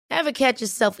Ever catch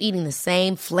yourself eating the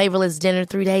same flavorless dinner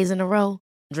 3 days in a row?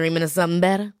 Dreaming of something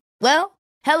better? Well,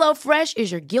 HelloFresh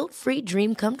is your guilt-free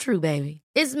dream come true, baby.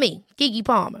 It's me, Keke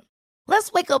Palmer.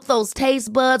 Let's wake up those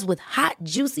taste buds with hot,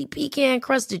 juicy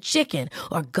pecan-crusted chicken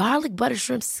or garlic butter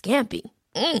shrimp scampi.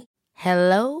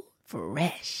 Hello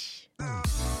Fresh.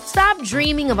 Stop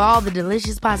dreaming of all the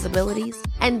delicious possibilities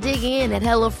and dig in at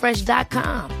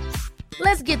HelloFresh.com.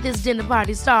 Let's get this dinner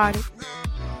party started.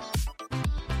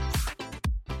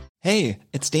 Hey,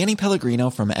 it's Danny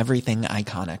Pellegrino from Everything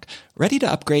Iconic. Ready to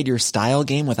upgrade your style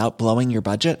game without blowing your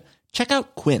budget? Check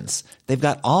out Quince. They've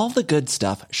got all the good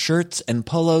stuff, shirts and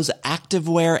polos,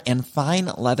 activewear, and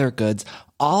fine leather goods,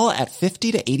 all at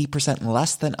 50 to 80%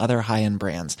 less than other high-end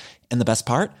brands. And the best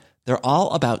part? They're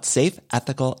all about safe,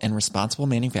 ethical, and responsible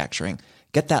manufacturing.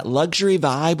 Get that luxury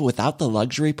vibe without the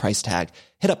luxury price tag.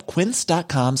 Hit up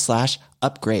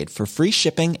quince.com/upgrade for free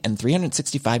shipping and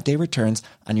 365-day returns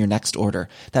on your next order.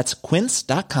 That's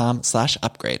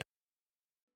quince.com/upgrade.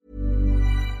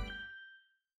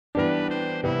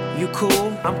 You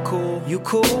cool, I'm cool. You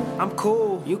cool, I'm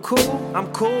cool. You cool, I'm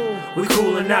cool. We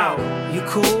coolin' out. You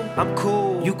cool, I'm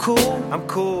cool. You cool, I'm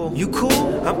cool. You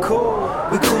cool, I'm cool.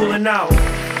 We coolin' out.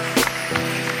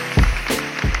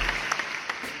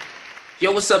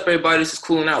 Yo, what's up, everybody? This is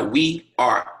Coolin' Out. We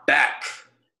are back.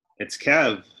 It's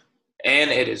Kev.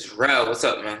 And it is Rel. What's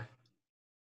up, man?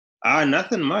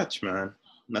 Nothing much, man.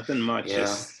 Nothing much. Yeah.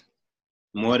 Just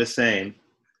more the same.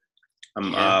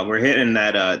 We're hitting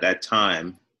that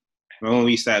time. Remember when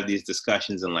we used to have these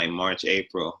discussions in like March,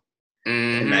 April,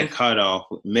 and that cutoff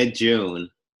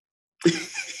mid-June.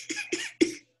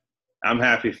 I'm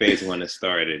happy phase one has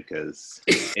started because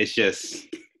it's just,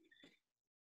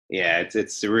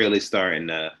 it's really starting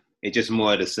to. It's just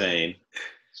more of the same.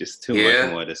 Just too much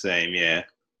more of the same. Yeah.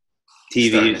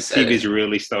 TV's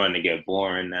really starting to get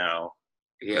boring now.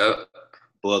 Yep.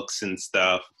 Books and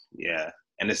stuff. Yeah.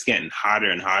 And it's getting hotter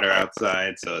and hotter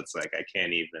outside, so it's like I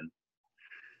can't even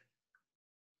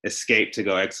escape to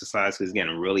go exercise because it's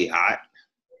getting really hot.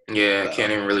 Yeah, I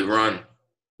can't even really run.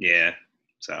 Yeah.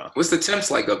 So what's the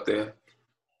temps like up there?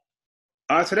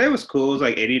 Today was cool. It was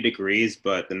like 80 degrees,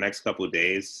 but the next couple of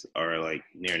days are like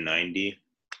near 90.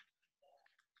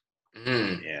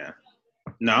 Yeah.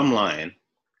 No, I'm lying.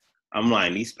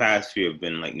 These past few have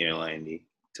been like near 90.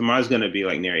 Tomorrow's going to be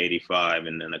like near 85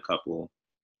 and then then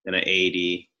an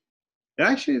 80. It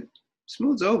actually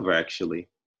smooths over actually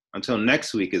until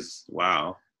next week is,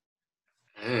 wow.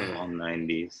 All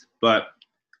 90s. But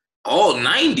all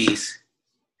 90s?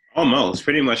 Almost.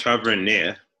 Pretty much hovering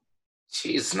near.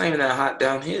 Jeez, it's not even that hot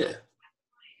down here.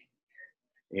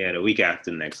 Yeah, the week after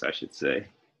next, I should say.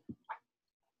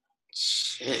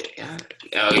 Shit.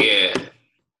 Oh, yeah.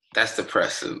 That's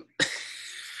depressing.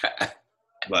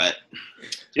 But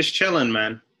just chilling,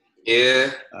 man.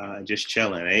 Yeah. Just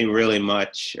chilling. Ain't really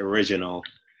much original.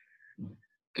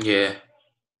 Yeah.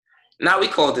 Now we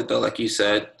called it, though, like you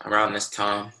said, around this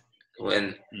time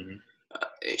when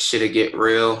it should get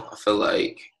real. I feel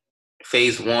like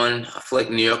phase one, I feel like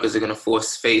New Yorkers are going to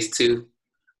force phase two.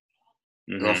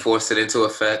 They're going to force it into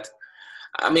effect.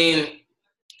 I mean,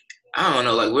 I don't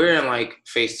know. Like, we're in, like,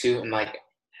 phase two. And, like,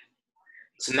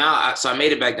 so now, I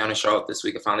made it back down to Charlotte this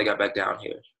week. I finally got back down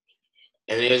here.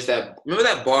 And there's that, remember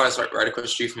that bar is right across the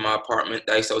street from my apartment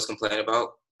that I used to always complain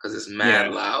about? Because it's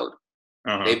mad loud.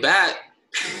 They back.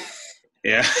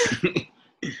 Yeah.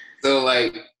 So,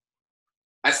 like,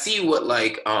 I see what,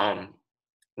 like,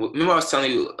 remember I was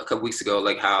telling you a couple weeks ago,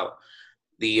 like, how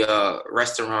the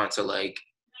restaurants are, like,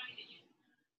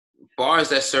 bars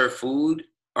that serve food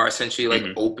are essentially, like,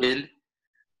 open,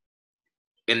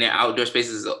 and their outdoor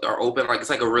spaces are open. Like, it's,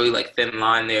 like, a really, like, thin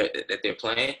line there that they're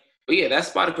playing. But, yeah, that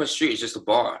spot across the street is just a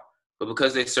bar. But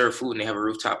because they serve food and they have a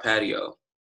rooftop patio,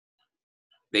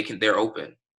 they're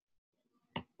open.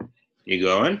 You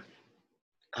going?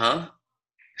 Huh?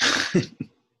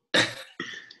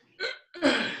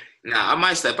 Nah, I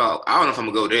might step out. I don't know if I'm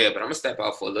going to go there, but I'm going to step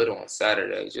out for a little on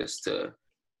Saturday just to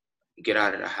get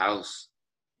out of the house.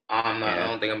 I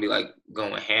don't think I'm going to be, like,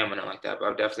 going ham or nothing like that, but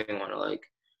I definitely want to, like,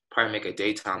 probably make a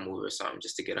daytime move or something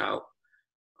just to get out.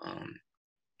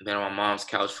 Been on my mom's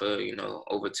couch for,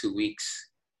 over 2 weeks.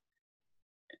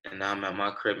 And now I'm at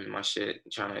my crib and my shit,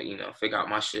 trying to, figure out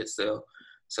my shit still.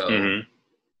 So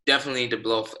definitely need to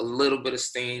blow off a little bit of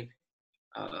steam,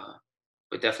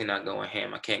 but definitely not going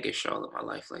ham. I can't get Charlotte my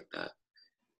life like that.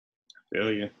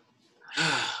 Feel you.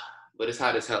 But it's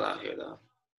hot as hell out here, though.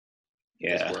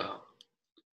 Yeah. As well.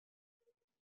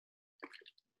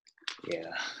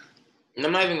 Yeah. And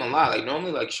I'm not even gonna lie. Like,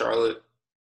 normally, like, Charlotte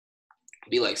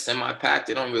be, like, semi-packed.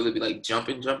 They don't really be, like,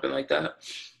 jumping like that.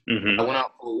 I went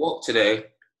out for a walk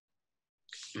today,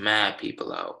 mad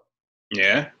people out.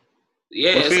 Yeah.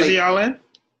 Yeah, What it's phase like are y'all in?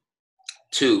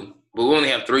 2, but we only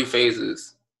have 3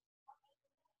 phases.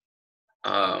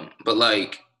 But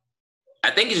like,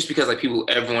 I think it's just because like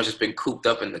everyone's just been cooped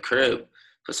up in the crib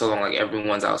for so long. Like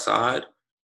everyone's outside.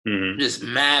 Mm-hmm. Just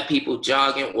mad people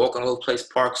jogging, walking all over the place,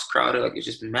 parks crowded. Like it's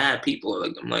just mad people.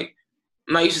 Like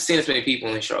I'm not used to seeing this many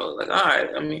people in Charlotte. Like, all right,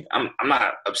 I mean, I'm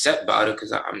not upset about it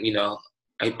because I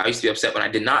used to be upset when I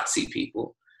did not see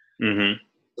people. Mm-hmm.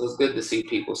 So it's good to see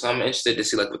people. So I'm interested to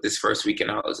see like what this first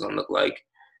weekend out is gonna look like.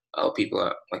 People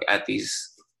are like at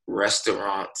these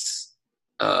restaurants,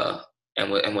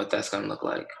 and what that's gonna look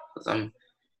like. Because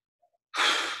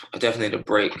I definitely need a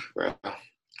break, bro.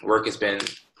 Work has been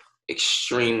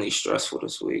extremely stressful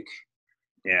this week.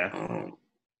 Yeah.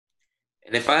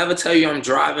 And if I ever tell you I'm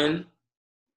driving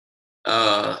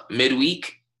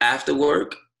midweek after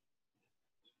work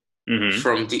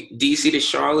from DC to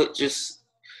Charlotte, just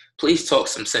please talk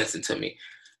some sense into me.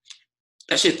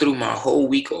 That shit threw my whole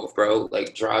week off, bro.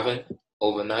 Like driving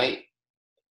overnight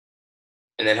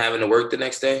and then having to work the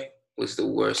next day was the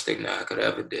worst thing that I could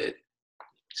ever did.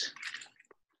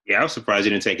 Yeah, I was surprised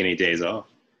you didn't take any days off.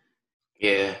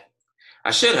 Yeah,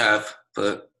 I should have,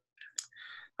 but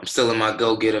I'm still in my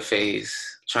go-getter phase,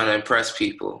 trying to impress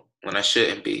people when I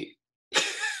shouldn't be.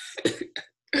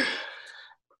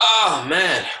 Oh,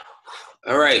 man.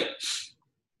 All right.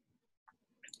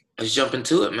 Let's jump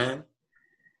into it, man.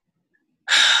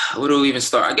 Where do we even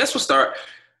start? I guess we'll start.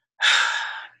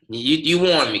 You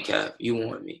warned me, Kev. You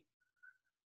warned me.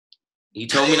 You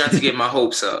told me not to get my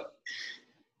hopes up.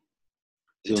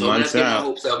 You told me not to get my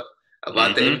hopes up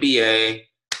about the NBA.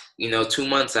 2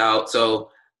 months out. So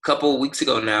a couple of weeks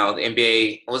ago now, the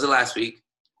NBA, what was it last week?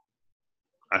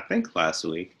 I think last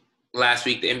week. Last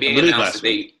week, the NBA announced the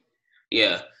date.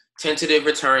 Yeah. Tentative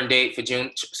return date for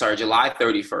July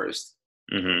 31st.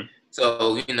 Mm-hmm.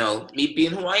 So, me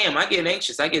being who I am, I get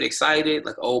anxious. I get excited.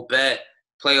 Like, oh, bet.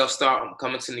 Playoffs start. I'm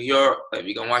coming to New York. Like,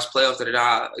 we going to watch playoffs.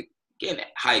 Like, getting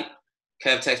hype.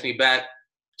 Kev texts me back.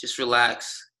 Just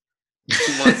relax.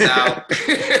 2 months out.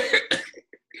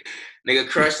 Nigga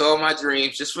crushed all my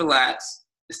dreams. Just relax.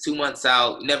 It's 2 months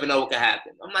out. You never know what can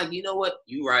happen. I'm like, you know what?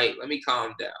 You right. Let me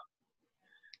calm down.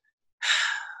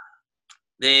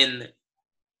 Then,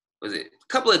 was it a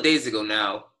couple of days ago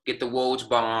now, get the Woj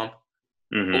bomb.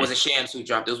 Mm-hmm. Or was it Shams who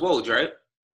dropped it? It was Woj, right?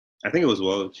 I think it was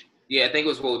Woj. Yeah, I think it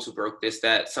was Woj who broke this,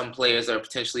 that some players are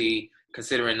potentially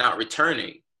considering not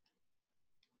returning.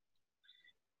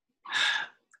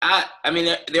 I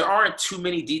mean, there aren't too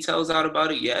many details out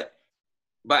about it yet,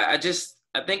 but I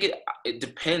think it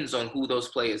depends on who those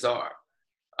players are.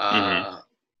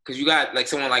 Because you got like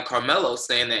someone like Carmelo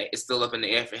saying that it's still up in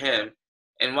the air for him.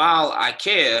 And while I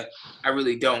care, I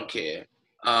really don't care.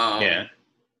 Yeah.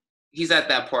 He's at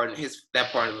that part of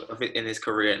it in his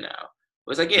career now.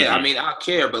 But it's like, yeah, I mean, I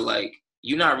care, but like,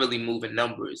 you're not really moving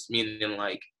numbers, meaning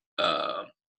like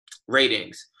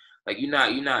ratings. Like you're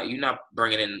not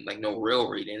bringing in like no real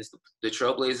ratings. The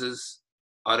Trailblazers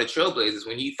are the Trailblazers.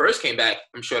 When he first came back,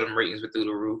 I'm sure them ratings were through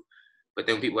the roof. But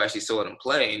then people actually saw them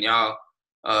play, and y'all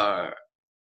are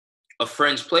a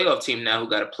fringe playoff team now who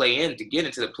got to play in to get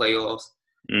into the playoffs.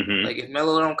 Mm-hmm. Like if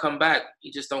Melo don't come back,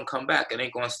 he just don't come back. It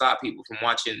ain't gonna stop people from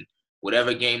watching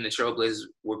whatever game the Trailblazers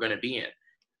were gonna be in.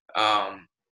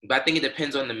 But I think it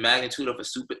depends on the magnitude of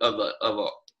a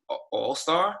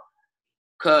all-star.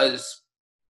 Cause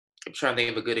I'm trying to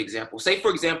think of a good example. Say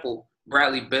for example,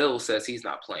 Bradley Beal says he's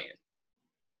not playing.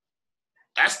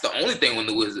 That's the only thing on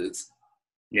the Wizards.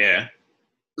 Yeah.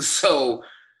 So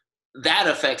that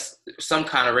affects some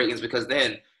kind of ratings because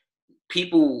then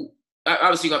people.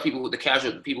 Obviously, you got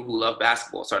people who love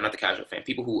basketball. Sorry, not the casual fan.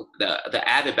 People who the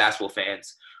avid basketball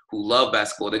fans who love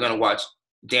basketball. They're gonna watch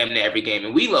damn near every game,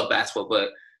 and we love basketball. But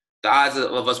the odds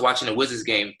of us watching a Wizards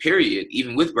game, period,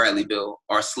 even with Bradley Beal,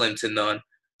 are slim to none.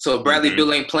 So if Bradley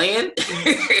Beal ain't playing,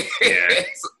 yeah.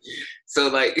 So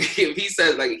like if he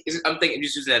says like I'm thinking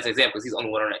just using that as an example because he's the only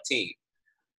one on that team.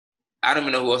 I don't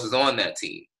even know who else is on that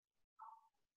team.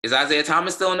 Is Isaiah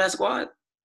Thomas still on that squad?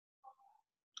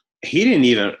 He didn't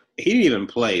even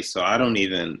play, so I don't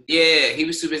even. Yeah, he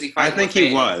was too busy fighting. I think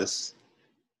he was.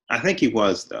 I think he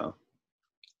was though.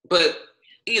 But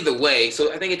either way,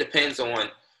 so I think it depends on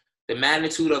the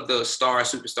magnitude of the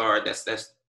superstar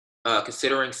that's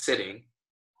considering sitting,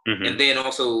 and then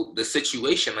also the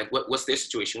situation. Like, what's their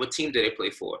situation? What team do they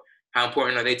play for? How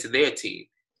important are they to their team?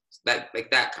 That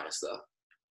kind of stuff.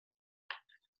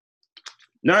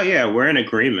 No, yeah, we're in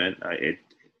agreement.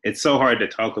 It's so hard to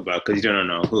talk about because you don't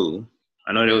know who.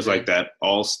 I know there was like that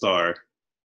all-star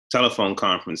telephone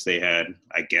conference they had,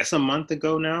 I guess, a month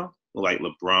ago now. Like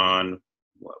LeBron,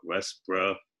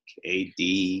 Westbrook,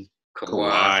 AD,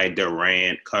 Kawhi,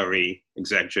 Durant, Curry,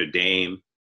 etc. Dame.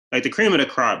 Like the cream of the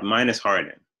crop, minus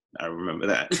Harden. I remember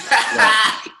that.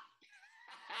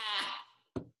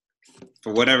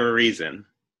 For whatever reason.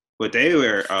 But they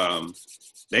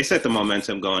set the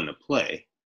momentum going to play.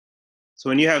 So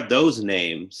when you have those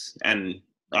names, and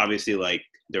obviously like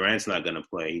Durant's not going to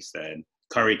play, he said.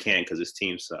 Curry can't because his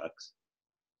team sucks.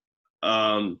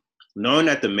 Knowing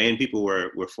that the main people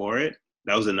were for it,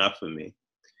 that was enough for me.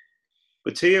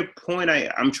 But to your point,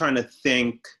 I'm trying to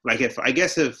think, like if I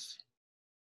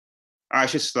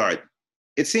should start.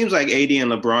 It seems like AD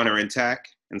and LeBron are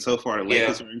intact, and so far the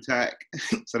Lakers are intact.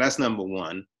 So that's number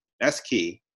one. That's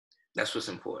key. That's what's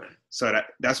important. So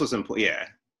that's what's important, yeah.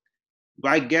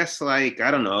 But I guess, like,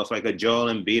 I don't know, if like a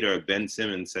Joel Embiid or a Ben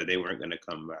Simmons said they weren't going to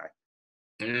come back,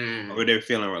 or they're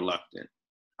feeling reluctant,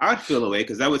 I'd feel away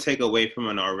because that would take away from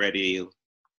an already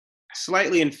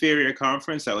slightly inferior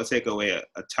conference. That would take away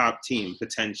a top team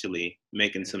potentially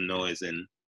making some noise and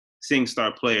seeing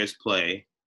star players play.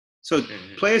 So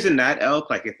players in that ilk,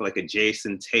 like if like a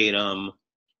Jason Tatum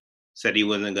said he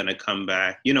wasn't going to come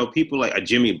back, you know, people like a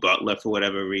Jimmy Butler for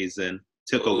whatever reason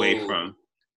took away from.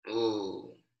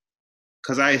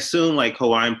 Because I assume like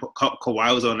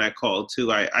Kawhi was on that call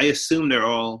too. I assume they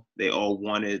all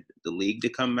wanted the league to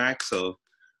come back. So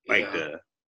like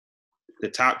the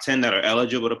top 10 that are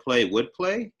eligible to play would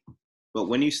play. But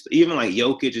when you even like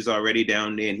Jokic is already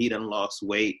down there and he done lost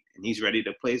weight and he's ready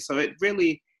to play. So it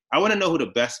really, I want to know who the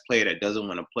best player that doesn't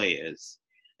want to play is,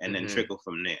 and then trickle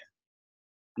from there.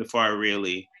 Before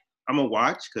I'm gonna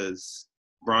watch because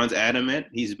Bron's adamant.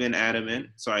 He's been adamant,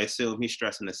 so I assume he's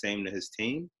stressing the same to his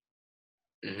team.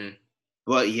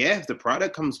 But yeah, if the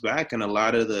product comes back and a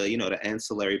lot of the the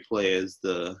ancillary players,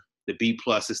 the B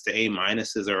pluses to A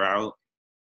minuses are out,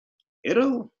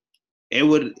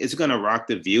 it's gonna rock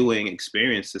the viewing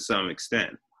experience to some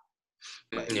extent,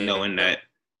 like knowing that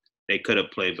they could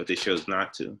have played but they chose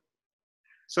not to.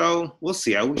 So we'll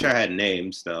see. I wish I had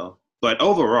names though. But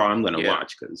overall, I'm going to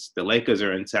watch because the Lakers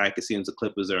are intact. It seems the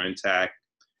Clippers are intact.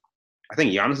 I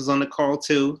think Giannis is on the call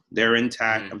too. They're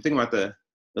intact. I'm thinking about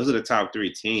those are the top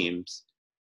three teams.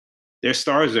 Their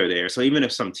stars are there. So even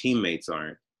if some teammates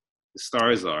aren't, the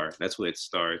stars are. That's where it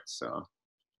starts. So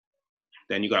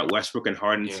then you got Westbrook and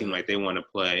Harden seem like they want to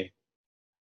play.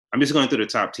 I'm just going through the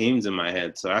top teams in my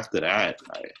head. So after that,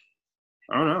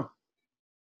 I don't know.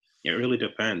 It really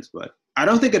depends. But I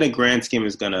don't think in a grand scheme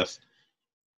is going to –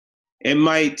 it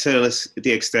might to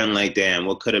the extent like, damn,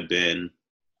 what could have been?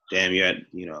 Damn, you had,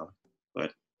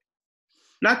 but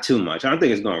not too much. I don't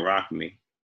think it's going to rock me.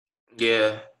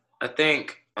 Yeah, I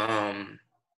think, damn,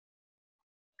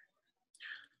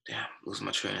 losing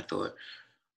my train of thought.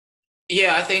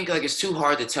 Yeah, I think, like, it's too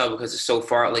hard to tell because it's so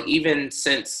far. Like, even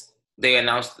since they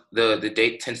announced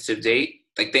the tentative date,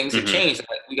 like, things have changed.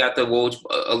 Like, we got the Woj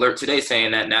alert today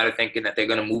saying that now they're thinking that they're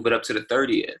going to move it up to the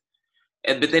 30th.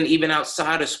 But then even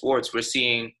outside of sports, we're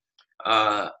seeing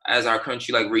as our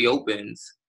country like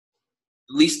reopens,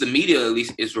 at least the media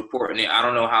is reporting it. I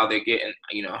don't know how they're getting,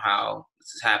 how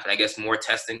this is happening. I guess more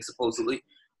testing supposedly,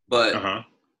 but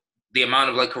the amount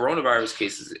of like coronavirus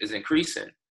cases is increasing.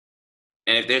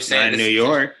 And if they're saying New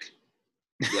York,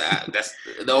 that's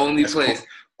the only place.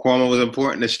 Cuomo was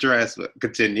important to stress, but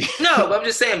continue. No, but I'm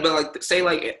just saying. But like, say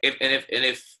like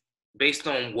if based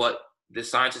on what the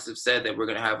scientists have said that we're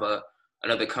gonna have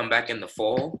another comeback in the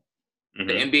fall. The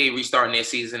NBA restarting their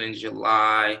season in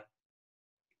July.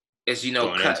 It's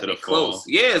cutting close.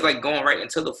 Yeah, it's like going right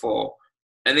into the fall.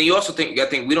 And then you also think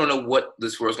we don't know what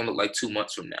this world's gonna look like 2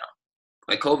 months from now.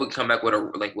 Like COVID come back with a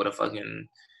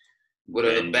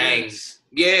bang.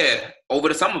 Yeah, over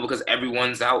the summer because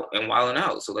everyone's out and wilding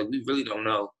out. So like we really don't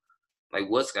know like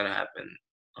what's gonna happen.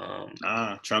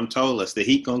 Trump told us the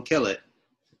heat gonna kill it.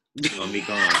 It's gonna be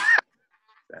gone.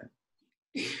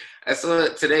 I saw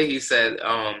today he said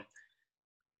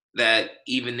that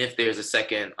even if there's a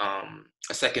second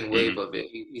wave of it,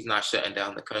 he's not shutting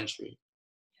down the country.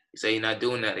 He said he's not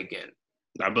doing that again.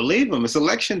 I believe him. It's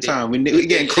election time. We're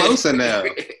getting closer now.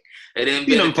 It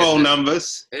you know poll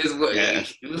numbers. Yeah.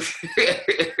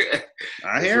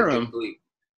 I hear him.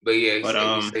 But yeah,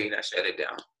 he's saying not shut it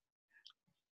down.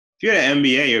 If you're the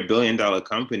NBA, you're a $1 billion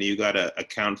company. You gotta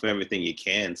account for everything you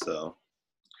can. So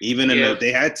even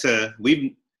they had to.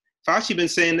 Fauci been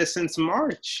saying this since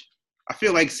March. I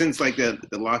feel like since like the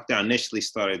lockdown initially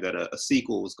started that a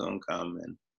sequel was going to come,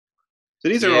 and so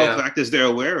these are all factors they're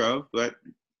aware of. But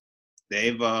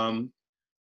they've,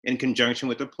 in conjunction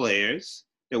with the players,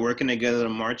 they're working together to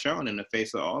march on in the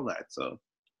face of all that. So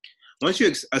once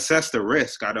you assess the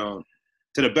risk, to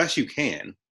the best you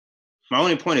can. My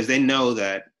only point is they know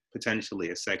that potentially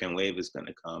a second wave is going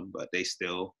to come, but they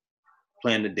still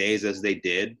plan the days as they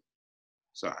did.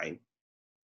 So I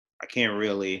can't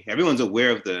really. Everyone's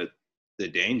aware of the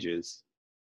dangers.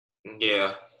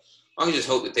 Yeah, I just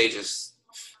hope that they just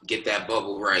get that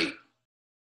bubble right,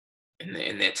 and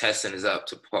their testing is up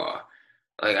to par.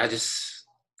 Like I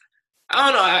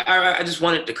don't know. I just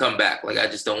want it to come back. Like I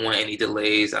just don't want any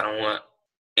delays. I don't want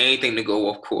anything to go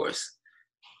off course.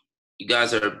 You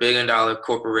guys are a $1 billion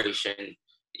corporation.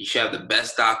 You should have the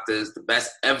best doctors, the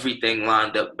best everything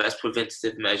lined up, best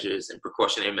preventative measures and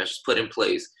precautionary measures put in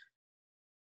place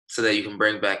so that you can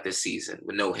bring back this season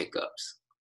with no hiccups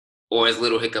or as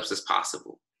little hiccups as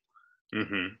possible.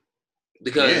 Mm-hmm.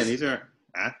 Because these are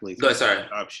athletes in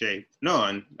top shape. No,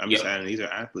 I'm just adding these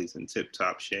are athletes in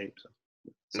tip-top shape.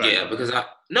 So. Because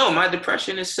my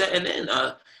depression is setting in.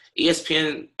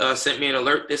 ESPN sent me an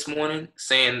alert this morning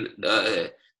saying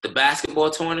the basketball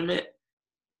tournament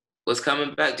was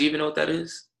coming back. Do you even know what that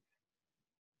is?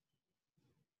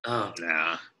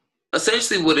 Nah.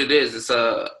 Essentially what it is, it's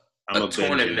a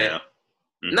tournament.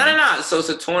 Mm-hmm. No. So it's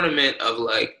a tournament of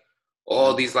like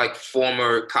all these like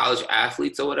former college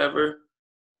athletes or whatever.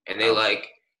 And they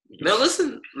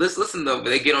listen though,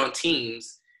 they get on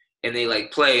teams and they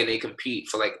like play and they compete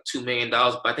for like $2 million.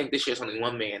 But I think this year it's only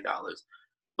 $1 million.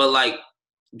 But like,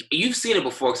 you've seen it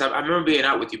before, because I remember being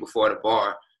out with you before at a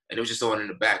bar, and it was just on in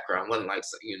the background. It wasn't like,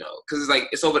 because it's like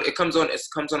it's over. It comes on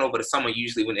over the summer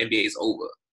usually when the NBA is over.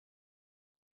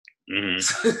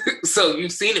 Mm-hmm. So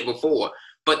you've seen it before.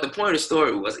 But the point of the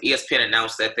story was ESPN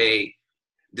announced that they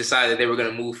decided they were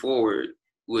going to move forward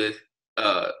with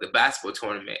the basketball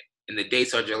tournament, and the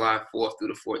dates are July 4th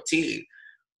through the 14th.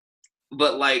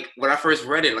 But like when I first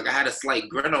read it, like I had a slight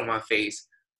grin on my face.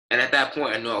 And at that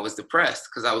point, I knew I was depressed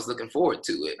because I was looking forward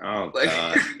to it. Oh, like,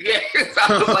 God. Yeah,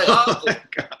 I was like, oh. My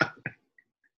God.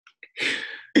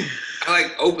 I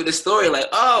like opened the story like,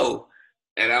 oh.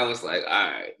 And I was like,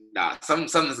 all right, nah,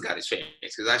 something's got to change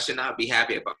because I should not be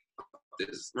happy about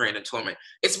this random tournament.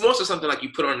 It's more so something like you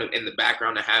put on in the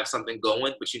background to have something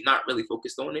going, but you're not really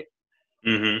focused on it.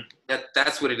 Mm-hmm.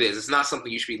 That's what it is. It's not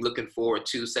something you should be looking forward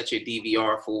to, set your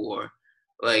DVR for.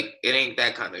 Like, it ain't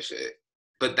that kind of shit.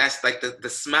 But that's like the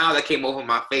smile that came over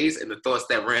my face and the thoughts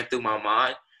that ran through my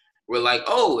mind were like,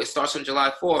 oh, it starts on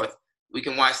July 4th. We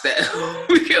can watch that.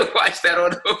 We can watch that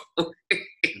on the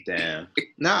Damn.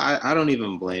 No, I don't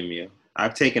even blame you.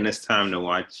 I've taken this time to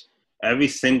watch every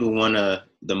single one of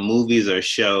the movies or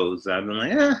shows. I've been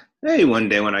like, hey, one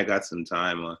day when I got some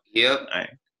time. Yep.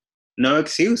 No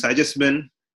excuse. I just been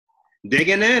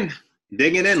digging in,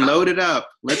 loaded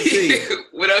up. Let's see.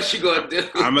 What else you gonna do?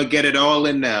 I'm gonna get it all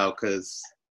in now, cause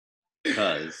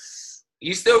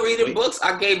you still reading books?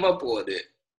 I gave up on it.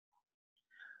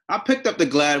 I picked up the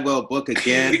Gladwell book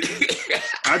again.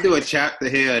 I do a chapter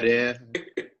here or there.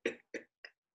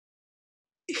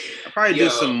 I probably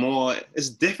do some more. It's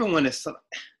different when it's the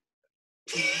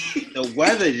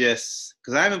weather just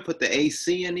because I haven't put the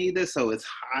AC in either, so it's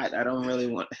hot. I don't really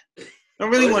want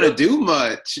to do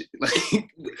much. Like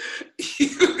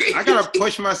I gotta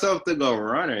push myself to go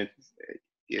running.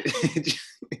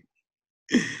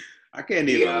 I can't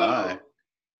even lie.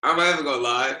 I'm not even gonna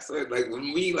lie. So like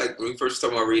when we first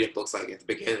started about reading books, like at the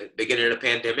beginning of the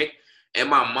pandemic, in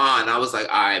my mind I was like,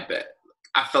 I bet.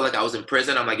 I felt like I was in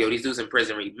prison. I'm like, yo, these dudes in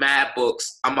prison read mad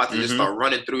books. I'm about to just start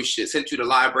running through shit, send you the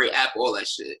library app, all that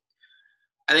shit.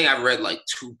 I think I read like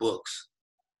 2 books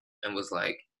and was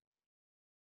like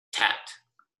tapped.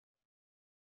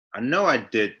 I know I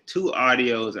did 2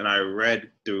 audios and I read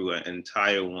through an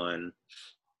entire one.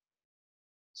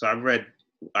 So I read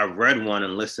one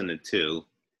and listened to 2,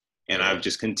 and I've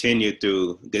just continued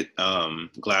through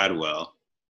Gladwell.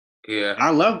 Yeah, I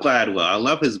love Gladwell. I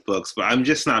love his books, but I'm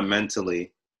just not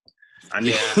mentally. I'm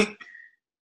not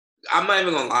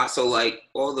even gonna lie. So like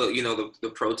all the the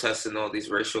protests and all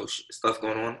these racial stuff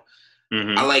going on.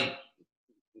 Mm-hmm. I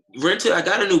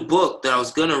got a new book that I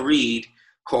was gonna read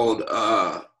called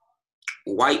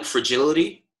White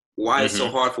Fragility. Why it's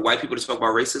so hard for white people to talk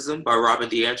about racism by Robin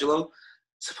DiAngelo.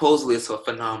 Supposedly it's a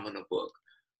phenomenal book.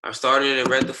 I started and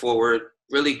read the foreword,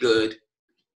 really good.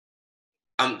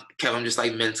 I'm just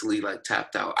like mentally like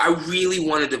tapped out. I really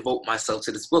want to devote myself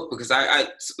to this book because I've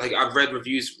read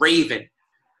reviews raving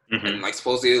and like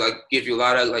supposedly like give you a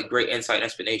lot of like great insight and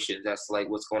explanations. That's like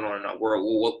what's going on in our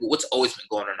world, what's always been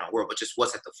going on in our world, but just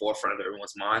what's at the forefront of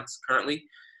everyone's minds currently.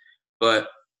 But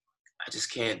I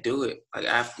just can't do it. Like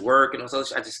after work and all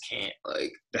that, I just can't.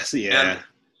 Like that's Now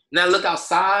I look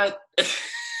outside.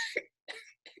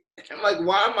 I'm like,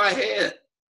 why am I here?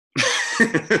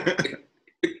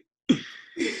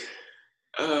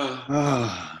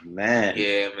 Oh man.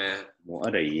 Yeah, man.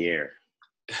 What a year.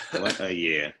 What a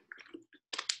year.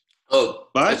 Oh,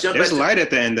 but there's light at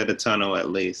the end of the tunnel, at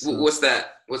least. So. What's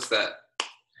that?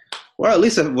 Well, at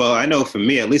least, I know for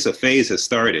me, at least a phase has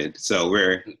started. So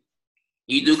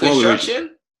You do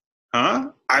construction?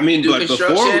 Huh? I mean, but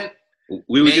before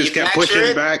we would just kept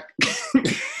pushing back.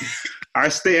 Our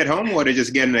stay-at-home order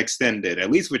just getting extended.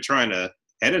 At least we're trying to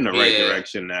head in the right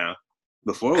direction now.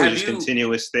 Before we just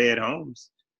continuous stay-at-homes.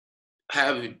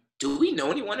 Do we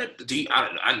know anyone?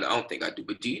 I don't think I do.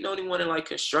 But do you know anyone in like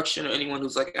construction or anyone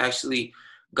who's like actually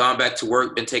gone back to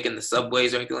work, been taking the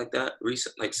subways or anything like that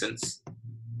recent, like since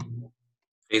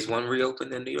phase 1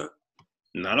 reopened in New York?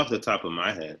 Not off the top of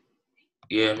my head.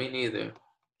 Yeah, me neither.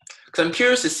 Because I'm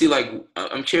curious to see, I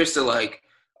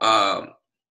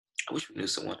wish we knew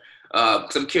someone.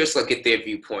 Because I'm curious to get their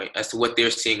viewpoint as to what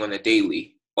they're seeing on the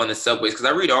daily on the subways. Because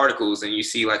I read articles and you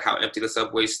see like how empty the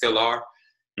subways still are,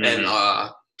 and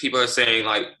people are saying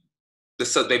like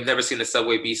they've never seen the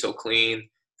subway be so clean,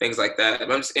 things like that.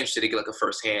 And I'm just interested to get like a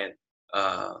firsthand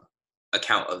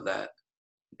account of that.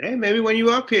 Hey, maybe when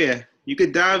you're up here, you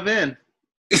could dive in.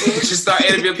 Just start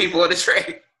interviewing people on the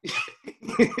train.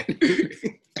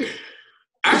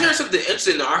 I heard something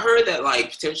interesting. I heard that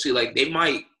like potentially like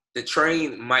the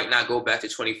train might not go back to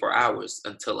 24 hours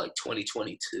until like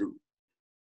 2022.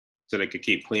 So they could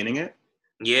keep cleaning it?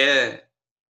 Yeah.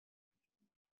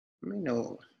 I mean,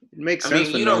 no, it makes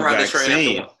sense. You don't ride the train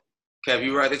after one. Kev,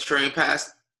 you ride the train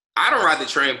past? I don't ride the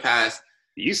train past.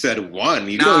 You said 1.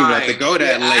 You don't even have to go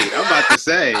that late. I'm about to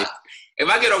say. If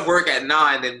I get off work at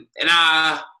 9, then if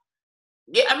I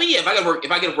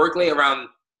get off work late around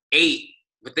 8.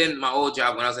 But then my old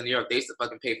job when I was in New York, they used to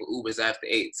fucking pay for Ubers after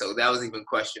 8, so that was even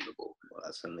questionable. Well, I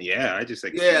just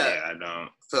think I don't.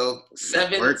 So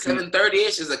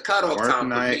 7:30ish is a cutoff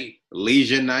time for me.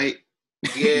 Leisure night.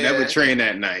 Yeah. Never train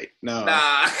at night. No.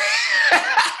 Nah.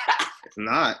 It's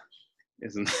not.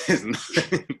 It's not.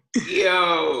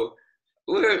 Yo,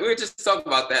 we're just talking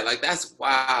about that. Like that's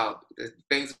wild. The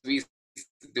things we used to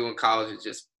do in college is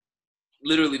just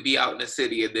literally be out in the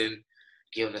city and then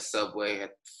get on the subway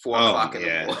at 4 o'clock in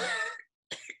the morning.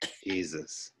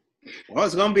 Jesus. Well,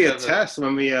 it's gonna be a test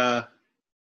when we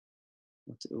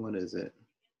when is it?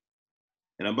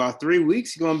 In about 3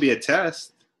 weeks, it's gonna be a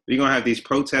test. We're gonna have these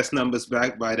protest numbers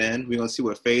back by then. We're gonna see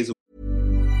what phase.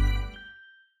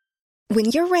 When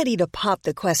you're ready to pop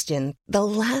the question, the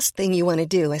last thing you want to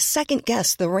do is second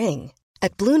guess the ring.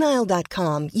 At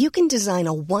BlueNile.com, you can design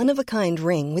a one-of-a-kind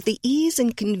ring with the ease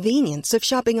and convenience of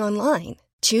shopping online.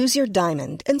 Choose your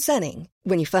diamond and setting.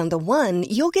 When you find the one,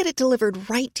 you'll get it delivered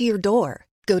right to your door.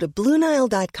 Go to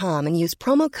BlueNile.com and use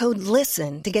promo code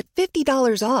LISTEN to get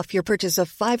 $50 off your purchase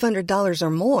of $500 or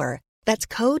more. That's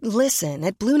code LISTEN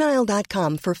at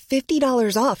BlueNile.com for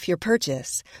 $50 off your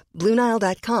purchase.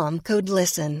 BlueNile.com, code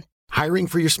LISTEN. Hiring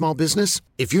for your small business?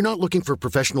 If you're not looking for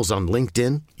professionals on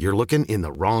LinkedIn, you're looking in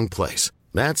the wrong place.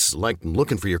 That's like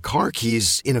looking for your car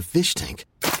keys in a fish tank.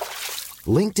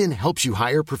 LinkedIn helps you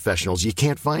hire professionals you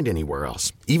can't find anywhere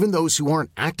else, even those who aren't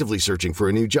actively searching for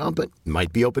a new job but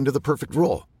might be open to the perfect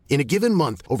role. In a given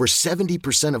month, over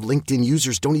 70% of LinkedIn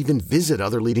users don't even visit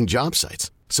other leading job sites.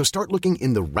 So start looking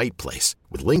in the right place.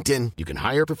 With LinkedIn, you can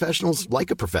hire professionals like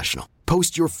a professional.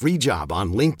 Post your free job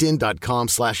on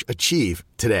linkedin.com/achieve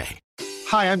today.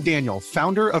 Hi, I'm Daniel,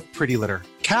 founder of Pretty Litter.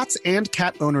 Cats and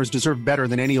cat owners deserve better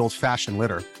than any old-fashioned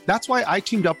litter. That's why I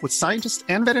teamed up with scientists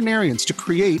and veterinarians to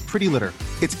create Pretty Litter.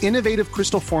 Its innovative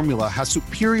crystal formula has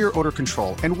superior odor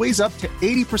control and weighs up to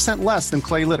 80% less than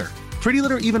clay litter. Pretty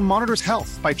Litter even monitors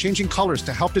health by changing colors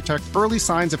to help detect early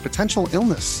signs of potential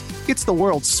illness. It's the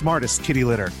world's smartest kitty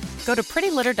litter. Go to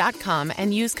prettylitter.com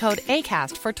and use code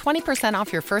ACAST for 20%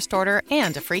 off your first order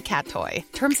and a free cat toy.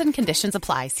 Terms and conditions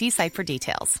apply. See site for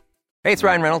details. Hey, it's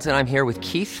Ryan Reynolds, and I'm here with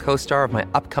Keith, co-star of my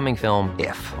upcoming film,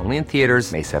 If, only in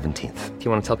theaters May 17th. Do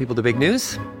you want to tell people the big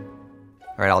news?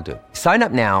 All right, I'll do it. Sign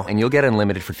up now and you'll get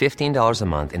unlimited for $15 a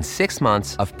month and 6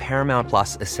 months of Paramount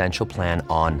Plus Essential Plan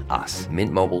on us.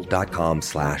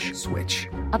 MintMobile.com/switch.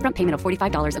 Upfront payment of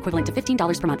 $45 equivalent to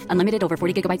 $15 per month. Unlimited over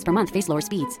 40 gigabytes per month. Face lower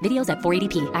speeds. Videos at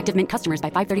 480p. Active Mint customers by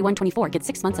 531.24 get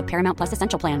 6 months of Paramount Plus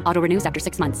Essential Plan. Auto renews after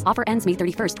 6 months. Offer ends May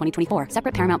 31st, 2024.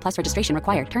 Separate Paramount Plus registration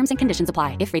required. Terms and conditions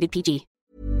apply if rated PG.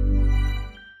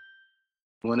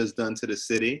 One is done to the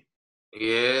city.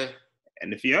 Yeah.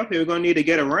 And if you're up here, we're going to need to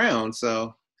get around.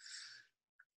 So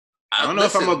I don't know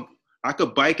if I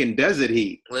could bike in desert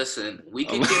heat. Listen, we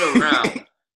can get around.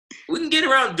 We can get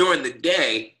around during the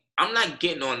day. I'm not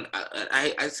getting on.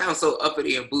 I sound so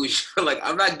uppity and bougie. Like,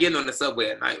 I'm not getting on the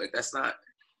subway at night. Like, that's not.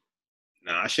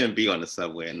 No, I shouldn't be on the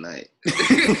subway at night.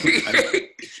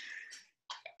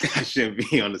 I shouldn't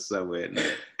be on the subway at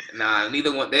night. Nah,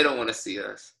 neither one. They don't want to see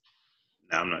us.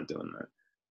 Nah, I'm not doing that.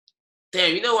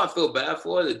 Damn, you know what I feel bad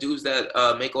for? The dudes that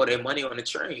make all their money on the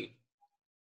train.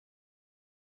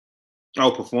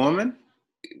 Oh, performing?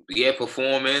 Yeah,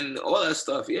 performing, all that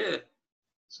stuff, yeah.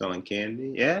 Selling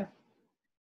candy, yeah.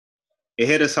 It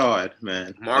hit us hard,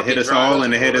 man. Market it hit us drivers, all,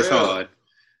 and it hit us hard.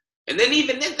 And then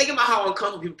even then, think about how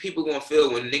uncomfortable people gonna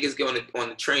feel when niggas get on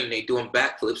the train, they doing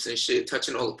backflips and shit,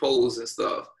 touching all the poles and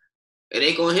stuff. It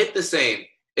ain't gonna hit the same.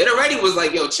 It already was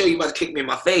like, yo, chill, you about to kick me in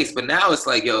my face. But now it's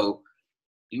like, yo,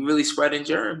 you really spreading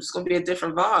germs. It's gonna be a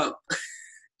different vibe.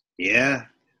 Yeah.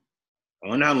 I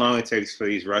wonder how long it takes for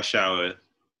these rush hour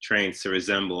trains to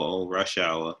resemble old rush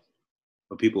hour,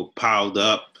 where people piled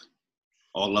up,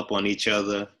 all up on each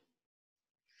other.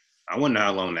 I wonder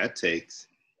how long that takes.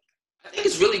 I think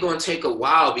it's really going to take a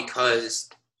while because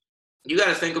you got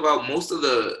to think about most of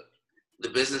the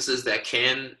businesses that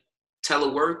can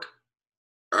telework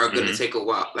are going to take a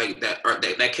while. Like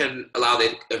that can allow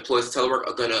their employees to telework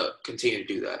are going to continue to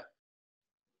do that,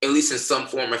 at least in some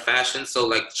form or fashion. So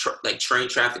like train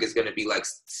traffic is going to be like,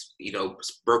 you know,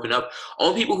 broken up.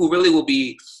 Only people who really will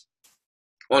be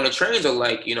on the trains are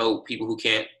like, you know, people who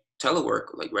can't telework,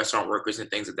 like restaurant workers and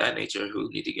things of that nature who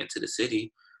need to get into the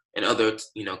city and other,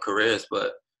 you know, careers.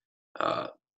 But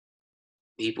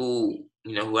people,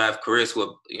 you know, who have careers who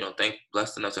are, you know,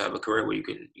 blessed enough to have a career where you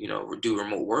can, you know, do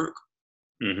remote work.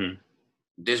 Mm-hmm.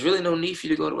 There's really no need for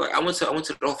you to go to work. I went to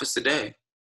the office today,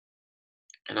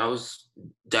 and I was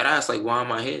dead ass like, why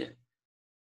am I here?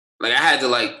 Like I had to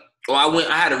I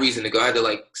had a reason to go. I had to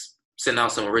like send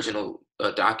out some original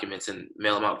documents and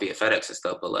mail them out via FedEx and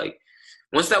stuff. But like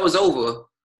once that was over,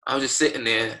 I was just sitting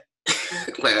there.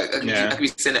 Like I could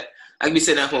be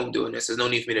sitting at home doing this. There's no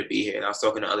need for me to be here. And I was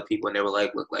talking to other people, and they were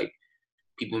like, "Look, like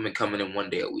people have been coming in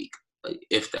one day a week, like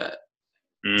if that."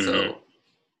 Mm-hmm. So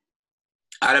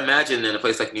I'd imagine in a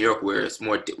place like New York, where it's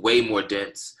way more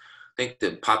dense. I think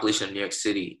the population of New York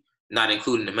City, not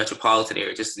including the metropolitan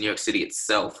area, just New York City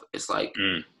itself, is like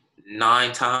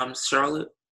 9 times Charlotte.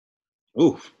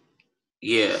 Ooh.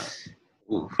 Yeah.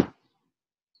 Ooh.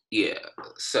 Yeah.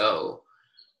 So.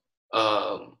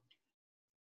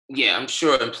 Yeah, I'm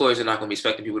sure employers are not going to be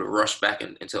expecting people to rush back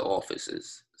into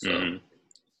offices. So at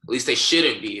least they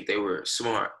shouldn't be if they were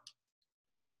smart.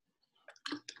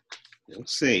 We'll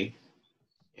see.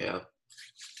 Yeah.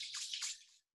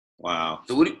 Wow.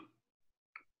 So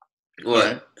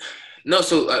what? No,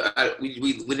 so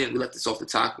we left this off the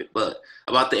topic, but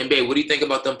about the NBA, what do you think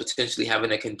about them potentially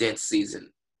having a condensed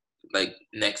season, like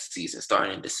next season,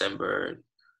 starting in December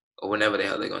or whenever the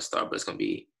hell they're going to start? But it's going to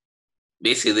be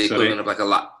basically the equivalent of like a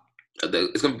lot.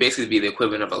 It's going to basically be the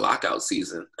equivalent of a lockout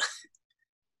season.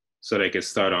 So they could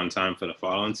start on time for the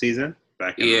following season,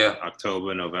 back in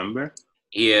October, November?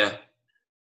 Yeah.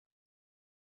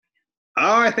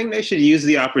 Oh, I think they should use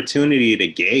the opportunity to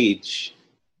gauge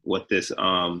what this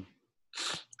I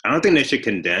don't think they should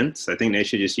condense. I think they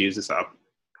should just use this no,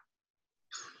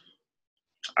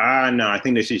 I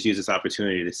think they should use this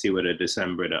opportunity to see what a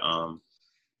December to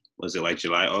was it like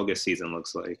July, August season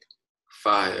looks like.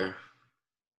 Fire.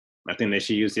 I think they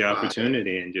should use the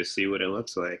opportunity and just see what it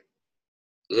looks like.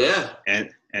 Yeah.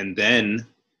 And then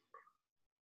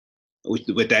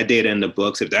with that data in the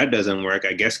books, if that doesn't work,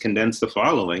 I guess condense the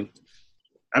following.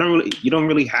 You don't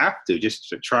really have to. Just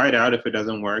to try it out. If it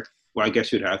doesn't work, well, I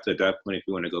guess you'd have to at that point if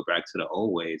you want to go back to the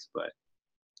old ways. But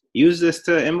use this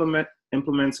to implement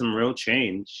some real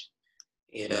change.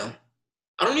 Yeah.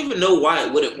 I don't even know why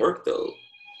it wouldn't work though.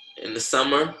 In the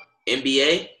summer,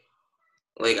 NBA,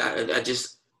 like I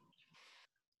just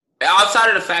outside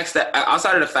of the fact that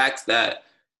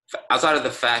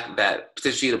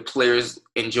potentially the players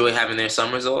enjoy having their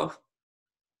summers off.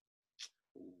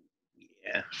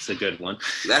 Yeah, it's a good one.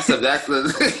 That's a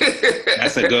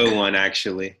good one,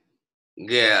 actually.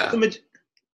 Yeah. The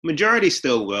majority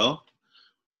still will.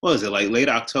 What is it, like late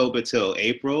October till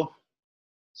April?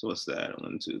 So what's that?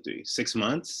 1, 2, 3, 6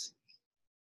 months.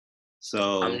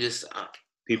 So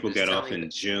people get off in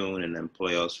June, and then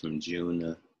playoffs from June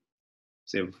to,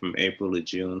 say, from April to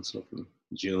June. So from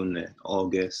June to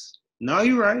August. No,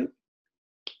 you're right.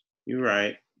 You're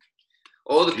right.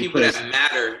 All the people that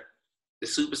matter, the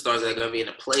superstars that are going to be in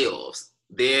the playoffs,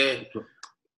 their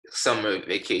summer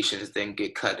vacations then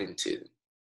get cut into.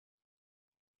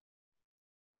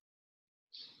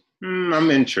 I'm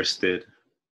interested.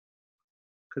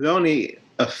 Because the only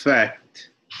effect,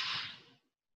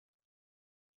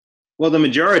 well, the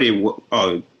majority,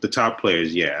 the top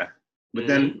players, yeah. But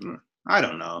then, I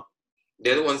don't know.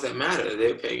 They're the ones that matter.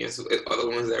 Their opinions are the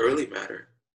ones that really matter.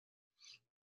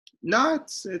 No,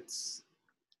 it's.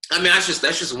 I mean, that's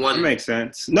just one. It makes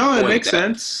sense. No, it makes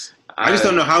sense. I just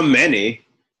don't know how many.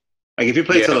 Like if you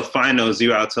play till the finals,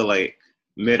 you're out to like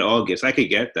mid-August. I could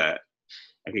get that.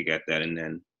 And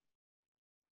then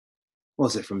what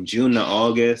was it, from June to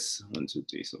August? 1, 2,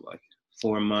 3, so like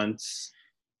 4 months.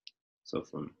 So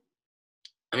from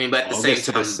but at the August same time,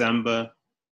 to December.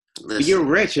 Listen, you're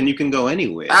rich and you can go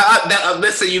anywhere.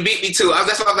 Listen, you beat me too.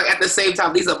 That's why I'm like, at the same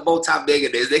time, these are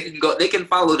multi-millionaires. They can go. They can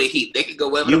follow the Heat. They can go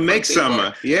wherever. You make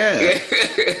summer, yeah.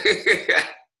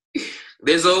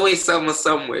 There's always summer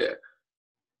somewhere,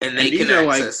 and they can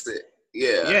access it.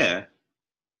 Yeah.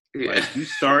 Like you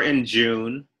start in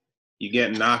June, you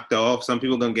get knocked off. Some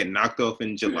people gonna get knocked off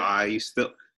in July. You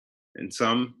still, and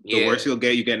the worst you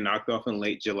get knocked off in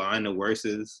late July, and the worst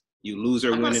is you lose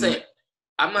or win.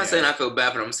 I'm not saying I feel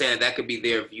bad, but I'm saying that could be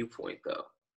their viewpoint, though.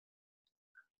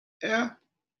 Yeah.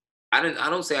 I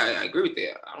don't say I agree with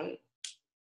that. I don't.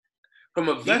 From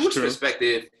a viewer's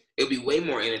perspective, it'll be way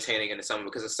more entertaining in the summer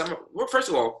because the summer. Well, first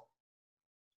of all,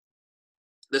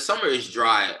 the summer is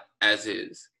dry as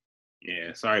is.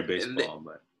 Yeah. Sorry, baseball,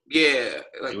 but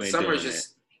like summer is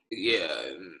just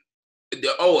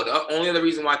The only other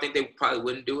reason why I think they probably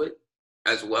wouldn't do it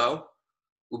as well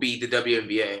would be the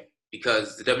WNBA.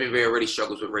 Because the WNBA already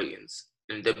struggles with ratings,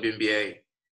 and the WNBA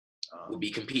will be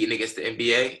competing against the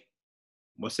NBA.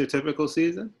 What's their typical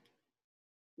season?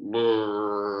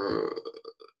 I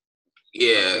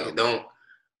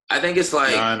think it's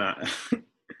like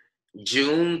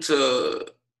June to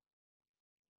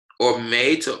or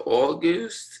May to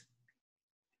August.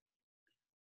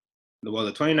 Well,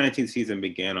 the 2019 season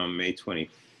began on May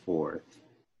 24th.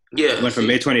 Yeah, it went from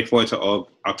May 24th to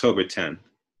October 10th.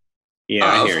 Yeah,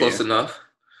 I hear close enough.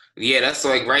 Yeah, that's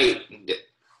like right.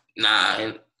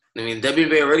 Nah,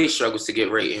 WNBA already struggles to get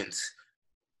ratings.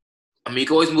 You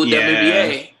can always move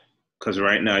WNBA. Because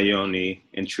right now you're only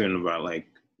in about like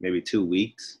maybe 2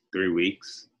 weeks, 3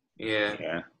 weeks.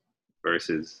 Yeah.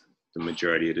 Versus the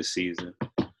majority of the season.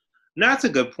 No, that's a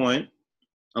good point.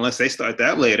 Unless they start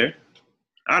that later.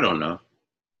 I don't know.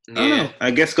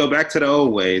 I guess go back to the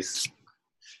old ways.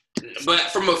 But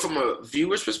from a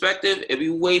viewer's perspective, it'd be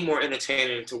way more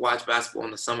entertaining to watch basketball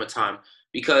in the summertime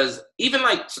because even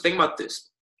so think about this.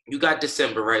 You got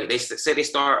December, right? They say they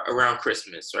start around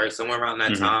Christmas, right? Somewhere around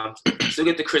that time. So you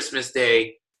get the Christmas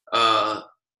Day,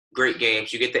 great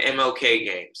games. You get the MLK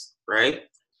games, right?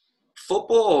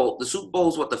 Football, the Super Bowl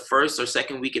is the first or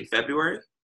second week in February?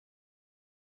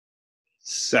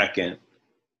 Second.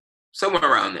 Somewhere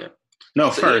around there. No,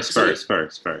 first.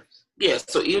 Yeah,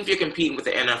 so even if you're competing with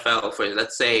the NFL for,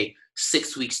 let's say,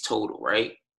 6 weeks total,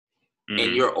 right? Mm-hmm.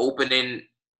 And you're opening,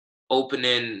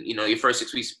 your first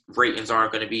 6 weeks ratings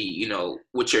aren't going to be,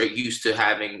 what you're used to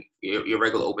having your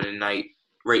regular opening night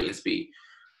ratings be.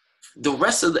 The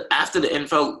rest of after the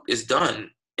NFL is done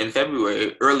in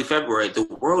February, early February, the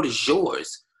world is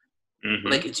yours.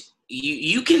 Mm-hmm.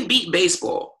 You can beat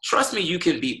baseball. Trust me, you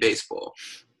can beat baseball.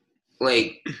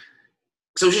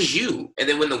 So it's just you. And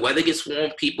then when the weather gets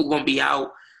warm, people going to be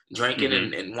out drinking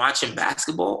and watching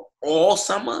basketball all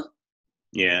summer.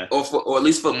 Yeah. Or at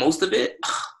least for most of it.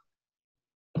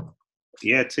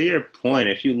 Yeah, to your point,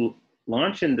 if you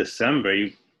launch in December,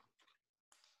 you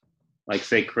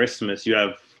say Christmas, you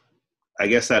have, I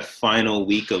guess, that final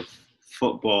week of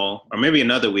football, or maybe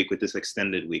another week with this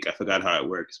extended week. I forgot how it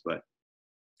works, but.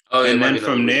 And then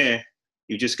from there,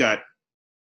 you just got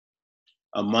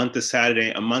a month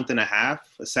and a half,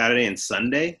 a Saturday and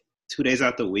Sunday, 2 days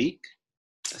out the week.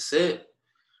 That's it.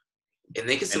 And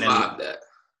they can survive that.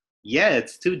 Yeah,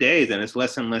 it's 2 days, and it's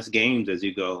less and less games as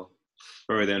you go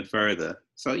further and further.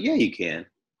 So, yeah, you can.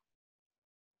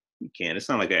 It's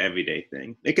not like an everyday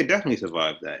thing. They could definitely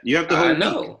survive that. You have the whole week. I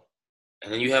know.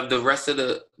 And then you have the rest of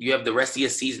your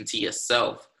season to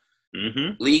yourself.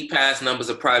 Mm-hmm. League Pass numbers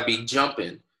will probably be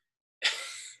jumping.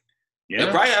 Yeah.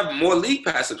 They'll probably have more League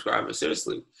Pass subscribers,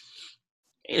 seriously.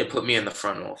 They need to put me in the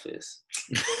front office.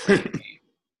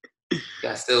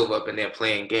 Got Silva up in there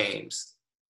playing games.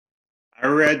 I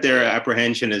read their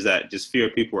apprehension is that just fewer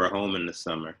people are home in the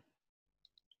summer.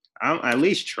 I'll at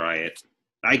least try it.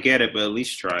 I get it, but at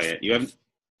least try it.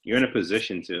 You're in a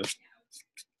position to.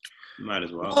 Might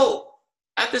as well. Well,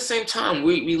 at the same time,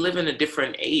 we live in a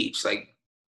different age.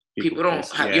 People don't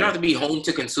have, you don't have to be home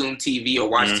to consume TV or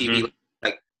watch TV.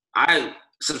 I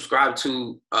subscribe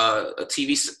to a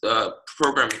TV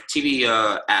program, TV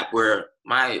app where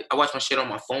I watch my shit on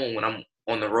my phone when I'm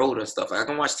on the road and stuff. I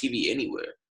can watch TV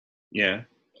anywhere. Yeah.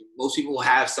 Most people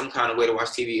have some kind of way to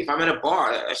watch TV. If I'm in a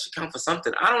bar, that should count for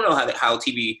something. I don't know how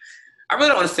TV. I really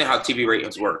don't understand how TV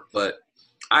ratings work, but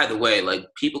either way,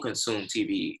 people consume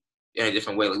TV in a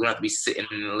different way. We don't have to be sitting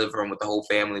in the living room with the whole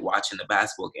family watching the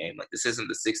basketball game. This isn't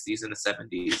the 60s and the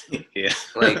 70s. Yeah.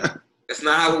 That's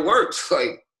not how it works.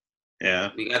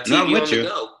 Yeah. We got No, I'm TV with on you. the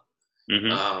go.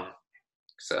 Mm-hmm.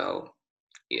 So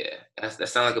yeah, that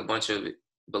sounds like a bunch of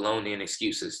baloney and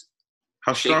excuses.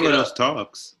 How Shake strong it are those up.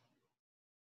 talks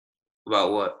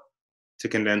About what? to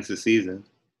condense the season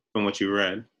from what you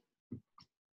read?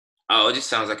 Oh, it just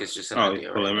sounds like it's just an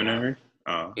idea. Preliminary? Right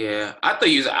now. Yeah, I thought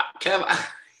you was Kev.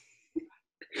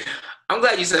 I'm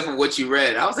glad you said from what you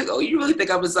read. I was like, oh, you really think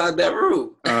I'm inside that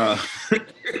room?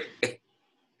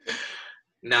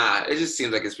 Nah, it just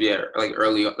seems like it's like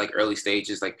early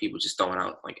stages, like people just throwing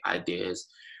out like ideas.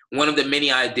 One of the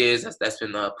many ideas that's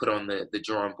been put on the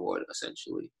drawing board,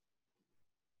 essentially.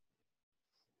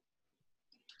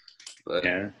 But,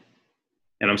 yeah,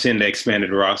 and I'm seeing the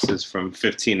expanded rosters from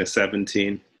 15 to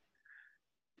 17.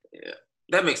 Yeah,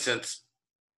 that makes sense.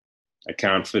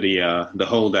 Account for the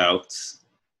holdouts.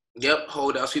 Yep,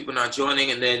 holdouts, people not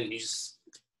joining, and then you just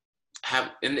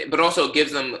but also it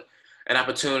gives them an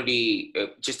opportunity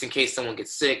just in case someone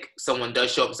gets sick, someone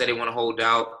does show up and say they want to hold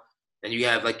out, and you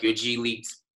have like your G League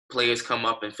players come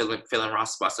up and fill in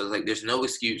roster spots. So like there's no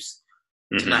excuse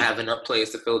to not have enough players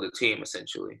to fill the team,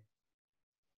 essentially.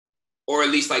 Or at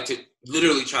least like to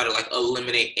literally try to like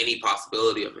eliminate any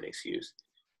possibility of an excuse.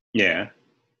 Yeah.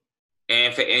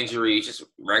 And for injury, just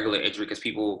regular injury, because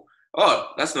people,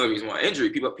 that's another reason why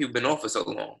injury. People been off for so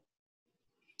long.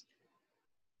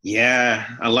 Yeah,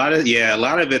 a lot of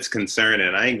it's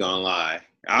concerning. I ain't gonna lie.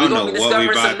 I don't know what we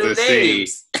about to see.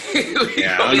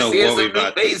 Yeah, I don't know what we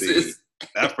about to see.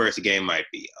 That first game might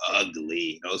be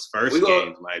ugly. Those first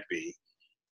games might be.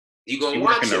 You gonna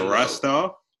watch working the rust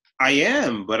off? I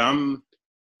am, but I'm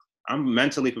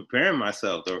mentally preparing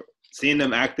myself. Seeing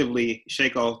them actively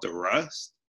shake off the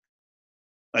rust.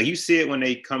 Like you see it when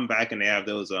they come back and they have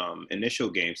those initial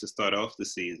games to start off the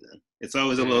season. It's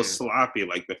always a little sloppy,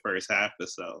 like the first half or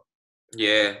so.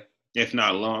 Yeah. If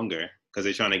not longer, because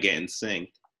they're trying to get in sync.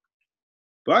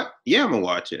 But yeah, I'm gonna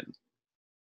watch it.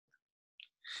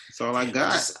 That's all I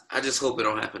got. I just hope it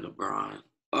don't happen to Bron.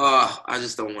 Oh, I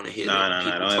just don't want to hear No, don't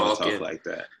ever talk like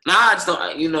that. Nah, I just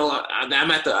don't. You know,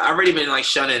 I've already been like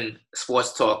shunning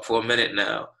sports talk for a minute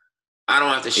now. I don't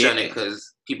have to shun it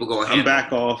because people go. I'm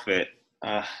back off it.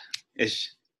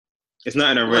 It's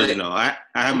nothing original. I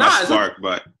have my spark,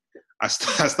 but I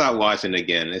stopped watching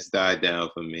again. It's died down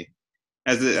for me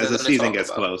as the season gets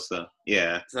closer.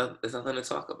 Yeah, there's nothing to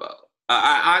talk about.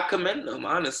 I commend them,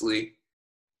 honestly.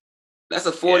 That's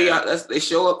a 40. Yeah. They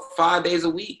show up 5 days a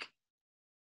week.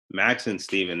 Max and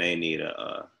Stephen A need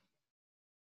a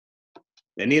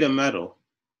medal.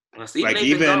 Well, Stephen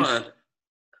A's been gone.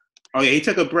 Oh yeah, he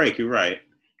took a break. You're right.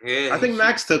 Yeah, I think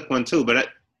Max took one too, but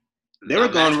they were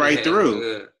going right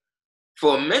through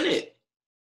for a minute.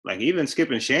 Like even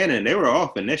Skip and Shannon, they were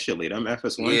off initially. Them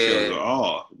FS1 shows were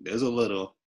off. There's a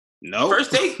little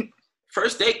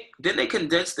First day, didn't they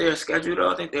condense their schedule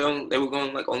though? I think they were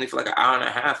going like only for like an hour and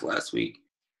a half last week.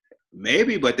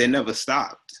 Maybe, but they never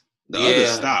stopped. The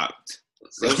others stopped.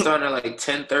 They were starting at like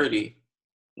 10:30.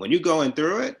 When you going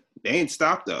through it, they ain't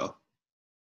stopped though.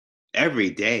 Every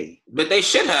day. But they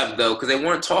should have though, because they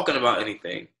weren't talking about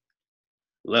anything.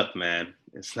 Look, man,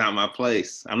 it's not my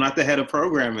place. I'm not the head of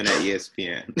programming at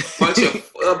ESPN.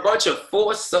 a bunch of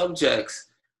forced subjects.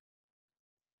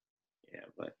 Yeah,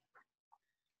 but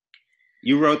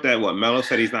you wrote that. What Melo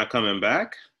said he's not coming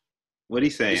back. What he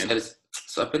saying? He said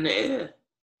it's up in the air.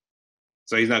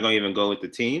 So he's not going to even go with the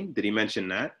team? Did he mention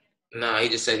that? No, he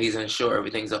just said he's unsure.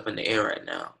 Everything's up in the air right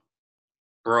now.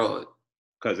 Bro.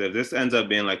 Because if this ends up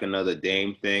being like another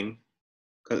Dame thing,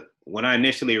 because when I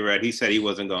initially read, he said he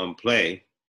wasn't going to play.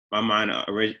 My mind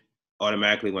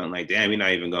automatically went like, damn, he's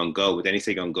not even going to go. But then he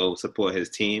said he's going to go support his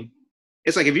team.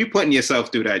 It's like if you're putting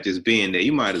yourself through that just being there,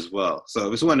 you might as well. So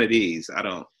if it's one of these, I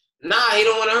don't. Nah, he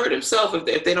don't want to hurt himself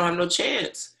if they don't have no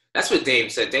chance. That's what Dame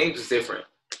said. Dame's is different.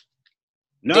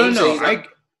 No,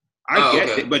 I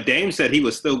get it. But Dame said he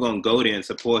was still going to go there and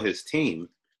support his team.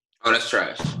 Oh, that's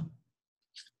trash.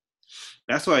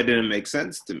 That's why it didn't make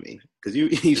sense to me. Because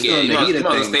you still in the heat of things. You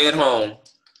might as well stay at home.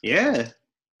 Yeah.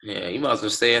 Yeah, you might as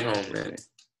well stay at home, man.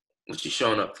 What you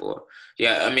showing up for?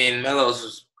 Yeah, I mean, Melo's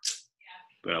was...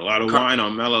 But a lot of wine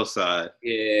on Melo's side.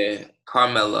 Yeah,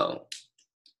 Carmelo.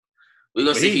 We're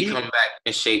going to see if he come back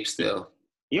in shape still.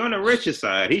 He on the richer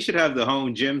side. He should have the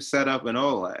home gym set up and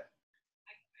all that.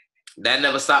 That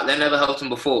never stopped. That never helped him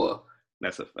before.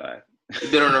 That's a fact. He's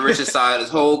been on the richer side his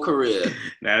whole career.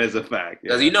 That is a fact.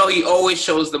 Because you know he always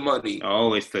shows the money. I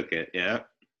always took it, yeah.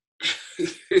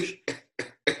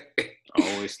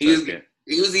 Always took it.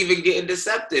 He was even getting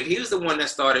deceptive. He was the one that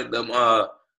started them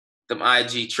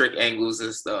IG trick angles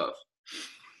and stuff.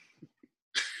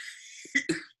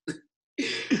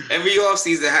 Every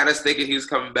offseason had us thinking he was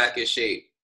coming back in shape.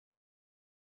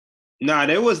 Nah,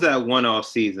 there was that one-off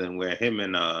season where him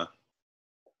and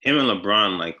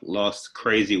LeBron like lost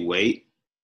crazy weight,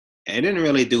 and it didn't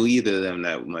really do either of them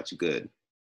that much good.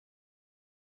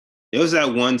 It was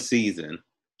that one season.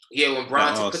 Yeah, when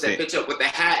Bron put that picture up with the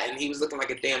hat and he was looking like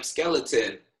a damn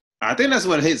skeleton. I think that's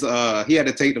when he had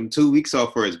to take them 2 weeks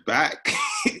off for his back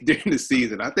during the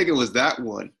season. I think it was that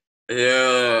one.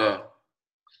 Yeah.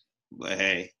 But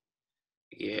hey.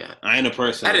 Yeah. I ain't a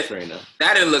personal trainer.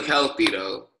 That didn't look healthy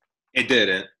though. It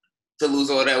didn't. To lose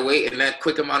all that weight in that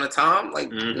quick amount of time, like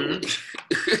it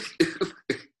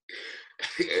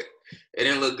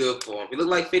didn't look good for him. He looked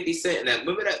like 50 Cent.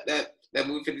 Remember that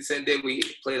movie 50 Cent did where he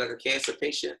played like a cancer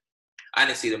patient? I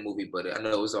didn't see the movie, but I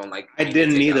know it was on like. I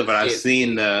didn't either, but I've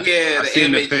seen the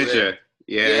picture.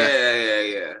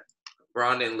 Yeah.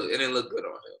 Bron it didn't look good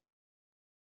on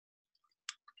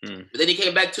him. But then he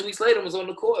came back 2 weeks later and was on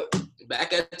the court,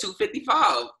 back at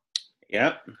 255.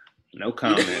 Yep. No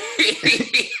comment.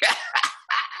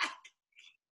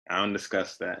 I don't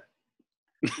discuss that.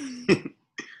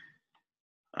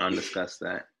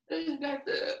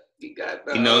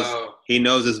 He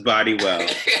knows his body well.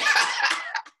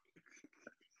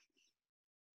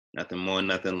 Nothing more,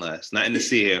 nothing less. Nothing to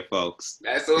see here, folks.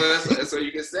 That's what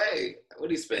you can say. What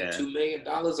did he spend? $2 million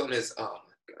on his? Oh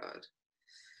my God.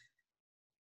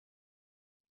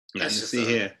 Nothing to see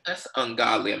here. That's an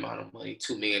ungodly amount of money.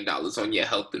 $2 million on your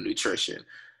health and nutrition.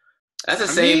 That's the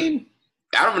same.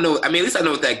 I don't know. I mean, at least I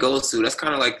know what that goes to. That's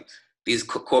kind of like these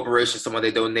corporations. Someone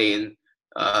they donating,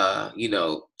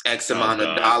 X amount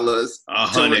of dollars.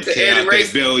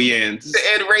 $100 billions to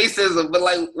end racism. But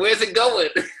like, where's it going?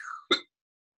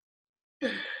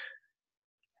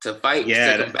 To fight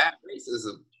to combat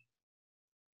racism.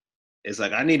 It's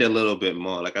like I need a little bit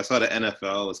more. Like I saw the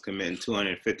NFL was committing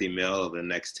 $250 million over the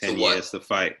next 10 years to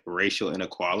fight racial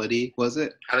inequality. Was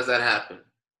it? How does that happen?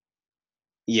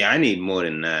 Yeah, I need more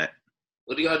than that.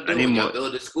 What are y'all doing? Y'all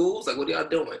building schools? Like, what are y'all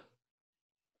doing?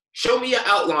 Show me your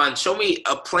outline. Show me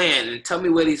a plan, and tell me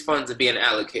where these funds are being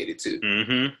allocated to.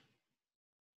 Mm-hmm.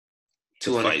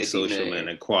 To fight social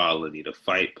inequality, to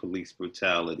fight police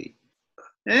brutality.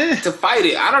 To fight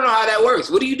it. I don't know how that works.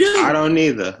 What do you do? I don't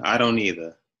either.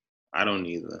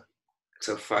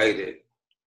 To fight it.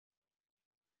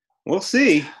 We'll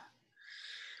see.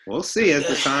 We'll see as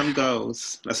the time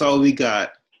goes. That's all we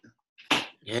got.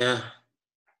 Yeah.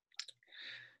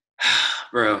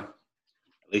 Bro. At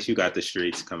least you got the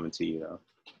streets coming to you though.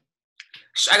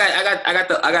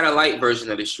 I got a light version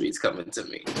of the streets coming to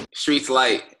me. Streets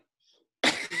light.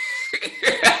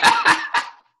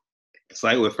 It's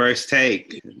like with First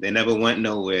Take. They never went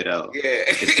nowhere though. Yeah.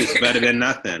 It's just better than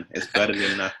nothing. It's better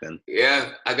than nothing.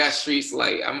 Yeah, I got streets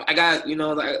light. I got,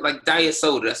 like diet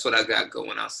soda. That's what I got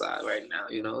going outside right now.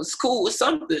 It's cool. It's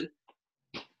something.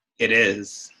 It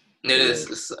is. It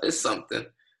is. It's something.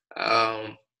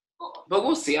 But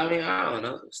we'll see. I mean, I don't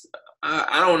know.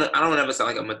 I don't ever sound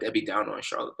like I'm a Debbie Downer on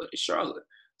Charlotte, but it's Charlotte.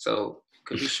 So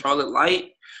could be Charlotte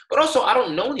light. But also, I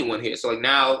don't know anyone here. So like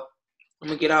now, I'm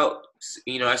gonna get out.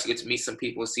 Actually get to meet some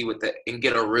people, see and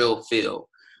get a real feel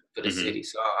for the city.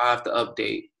 So I'll have to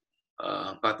update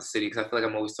about the city because I feel like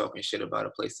I'm always talking shit about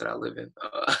a place that I live in.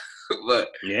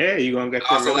 But yeah, you're gonna get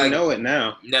to really know it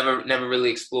now. Never really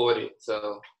explored it.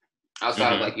 So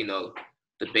outside of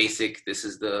the basic, this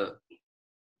is the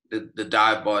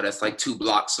dive bar that's like 2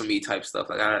 blocks from me type stuff.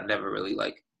 Like I never really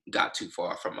got too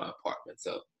far from my apartment.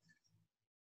 So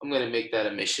I'm gonna make that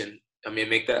a mission. I mean,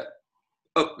 make a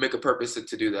purpose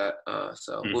to do that.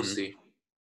 So we'll see.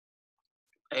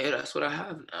 Hey, that's what I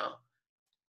have now.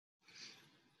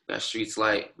 Got streets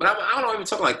light, but I don't even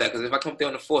talk like that because if I come there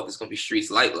on the 4th, it's gonna be streets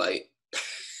light.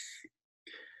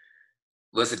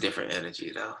 But it's a different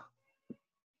energy though.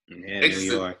 Yeah, New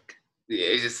York.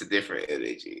 It's just a different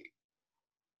energy.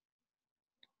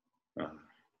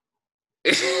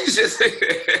 It's just.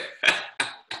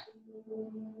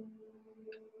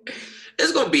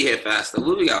 It's gonna be here faster.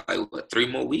 We got 3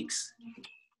 more weeks?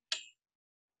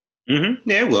 Mm-hmm.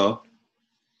 Yeah, it will.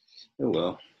 It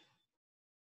will.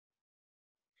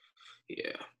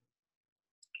 Yeah.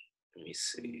 Let me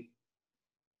see.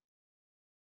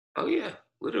 Oh yeah,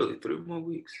 literally 3 more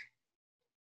weeks.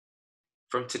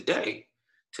 From today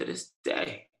to this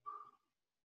day.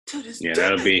 Yeah,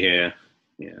 that'll be here.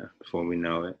 Yeah, before we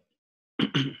know it.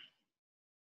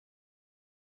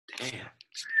 Damn.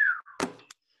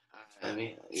 I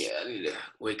mean, I need to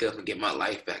wake up and get my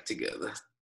life back together.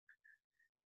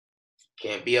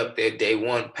 Can't be up there day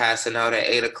 1 passing out at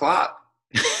 8 o'clock.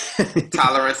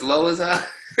 Tolerance low as hell.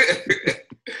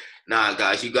 Nah,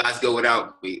 guys, you guys go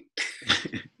without me.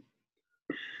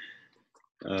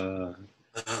 Oh,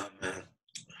 man.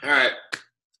 All right.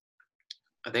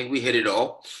 I think we hit it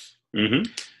all.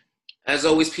 Mm-hmm. As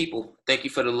always, people, thank you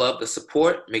for the love, the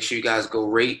support. Make sure you guys go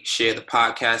rate, share the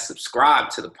podcast, subscribe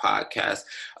to the podcast.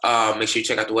 Make sure you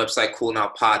check out the website,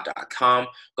 coolnowpod.com.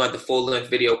 Got the full-length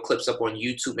video clips up on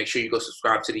YouTube. Make sure you go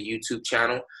subscribe to the YouTube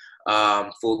channel.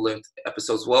 Full-length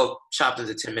episodes, well, chopped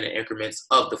into 10-minute increments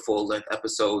of the full-length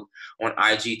episode on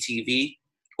IGTV.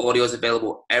 Audio is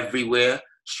available everywhere,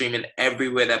 streaming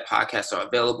everywhere that podcasts are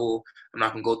available. I'm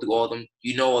not going to go through all of them.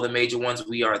 You know all the major ones.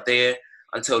 We are there.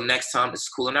 Until next time, this is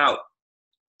Cooling Out.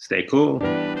 Stay cool.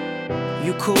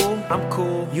 You cool, I'm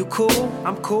cool. You cool,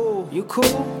 I'm cool. You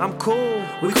cool, I'm cool.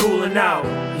 We coolin' out.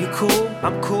 You cool,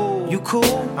 I'm cool. You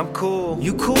cool, I'm cool.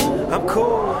 You cool, I'm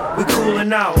cool. We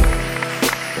coolin' out.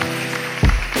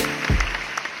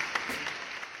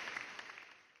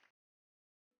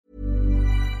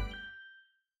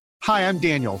 Hi, I'm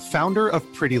Daniel, founder of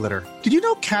Pretty Litter. Did you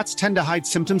know cats tend to hide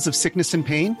symptoms of sickness and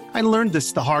pain? I learned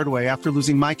this the hard way after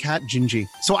losing my cat, Gingy.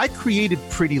 So I created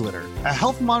Pretty Litter, a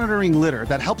health monitoring litter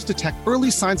that helps detect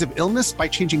early signs of illness by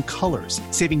changing colors,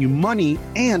 saving you money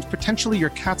and potentially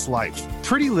your cat's life.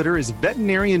 Pretty Litter is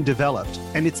veterinarian developed,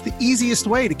 and it's the easiest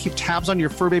way to keep tabs on your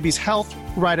fur baby's health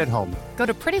right at home. Go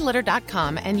to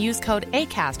prettylitter.com and use code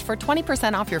ACAST for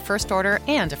 20% off your first order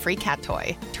and a free cat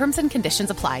toy. Terms and conditions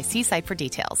apply. See site for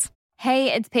details.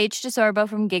 Hey, it's Paige DeSorbo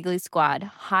from Giggly Squad.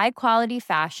 High quality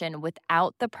fashion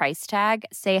without the price tag.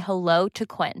 Say hello to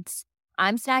Quince.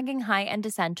 I'm snagging high-end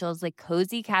essentials like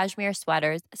cozy cashmere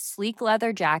sweaters, sleek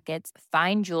leather jackets,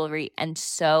 fine jewelry, and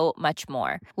so much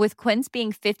more. With Quince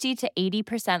being 50 to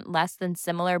 80% less than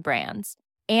similar brands.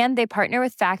 And they partner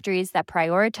with factories that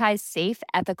prioritize safe,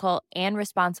 ethical, and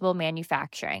responsible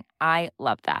manufacturing. I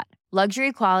love that.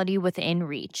 Luxury quality within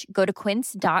reach. Go to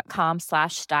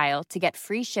quince.com/style to get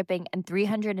free shipping and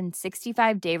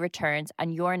 365-day returns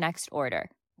on your next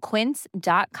order.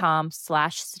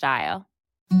 Quince.com/style.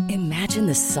 Imagine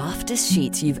the softest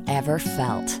sheets you've ever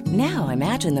felt. Now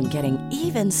imagine them getting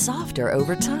even softer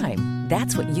over time.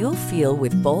 That's what you'll feel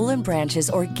with Boll & Branch's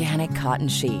organic cotton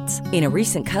sheets. In a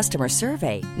recent customer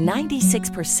survey,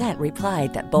 96%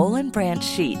 replied that Boll & Branch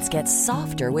sheets get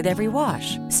softer with every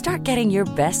wash. Start getting your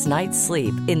best night's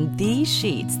sleep in these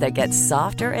sheets that get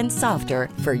softer and softer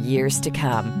for years to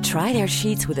come. Try their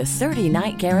sheets with a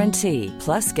 30-night guarantee.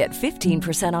 Plus, get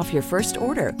 15% off your first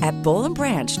order at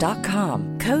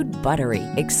bollandbranch.com. Code BUTTERY.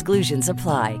 Exclusions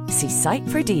apply. See site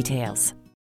for details.